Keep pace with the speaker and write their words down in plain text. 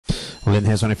Well, in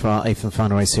here's running for our 8th and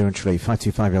final race here in Tralee.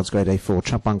 525 yards, grade A4.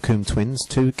 Trap 1, COOM TWINS.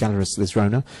 2, GALLARUS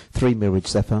LISRONA. 3, MILLRIDGE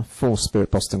ZEPHYR. 4, SPIRIT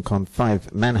BOSTONCON.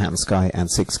 5, Manhattan Sky. And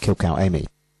 6, KILCOW AMY.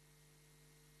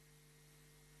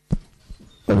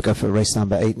 There we go for race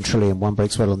number 8 in Tralee, and 1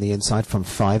 breaks well on the inside from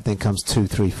 5, then comes 2,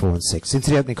 3, 4 and 6.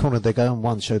 Into the opening corner they go, and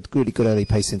 1 showed really good early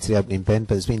pace into the opening bend,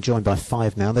 but it's been joined by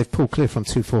 5 now. They've pulled clear from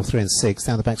 2, 4, 3 and 6.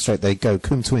 Down the back straight they go.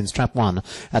 COOM TWINS, Trap 1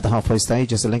 at the halfway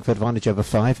stage as a length of advantage over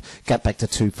 5. Gap back to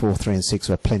 2, 4, 3 and 6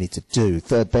 with plenty to do.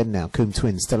 Third bend now, COOM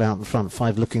TWINS still out in front.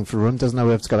 5 looking for room, doesn't know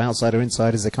whether to go outside or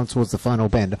inside as they come towards the final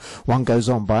bend. 1 goes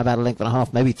on by about a length and a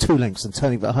half, maybe 2 lengths, and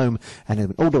turning for home, and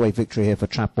an all-the-way victory here for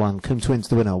Trap 1. COOM TWINS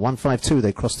the winner. 1.52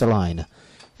 they crossed the line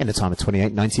in a time of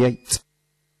 28.98.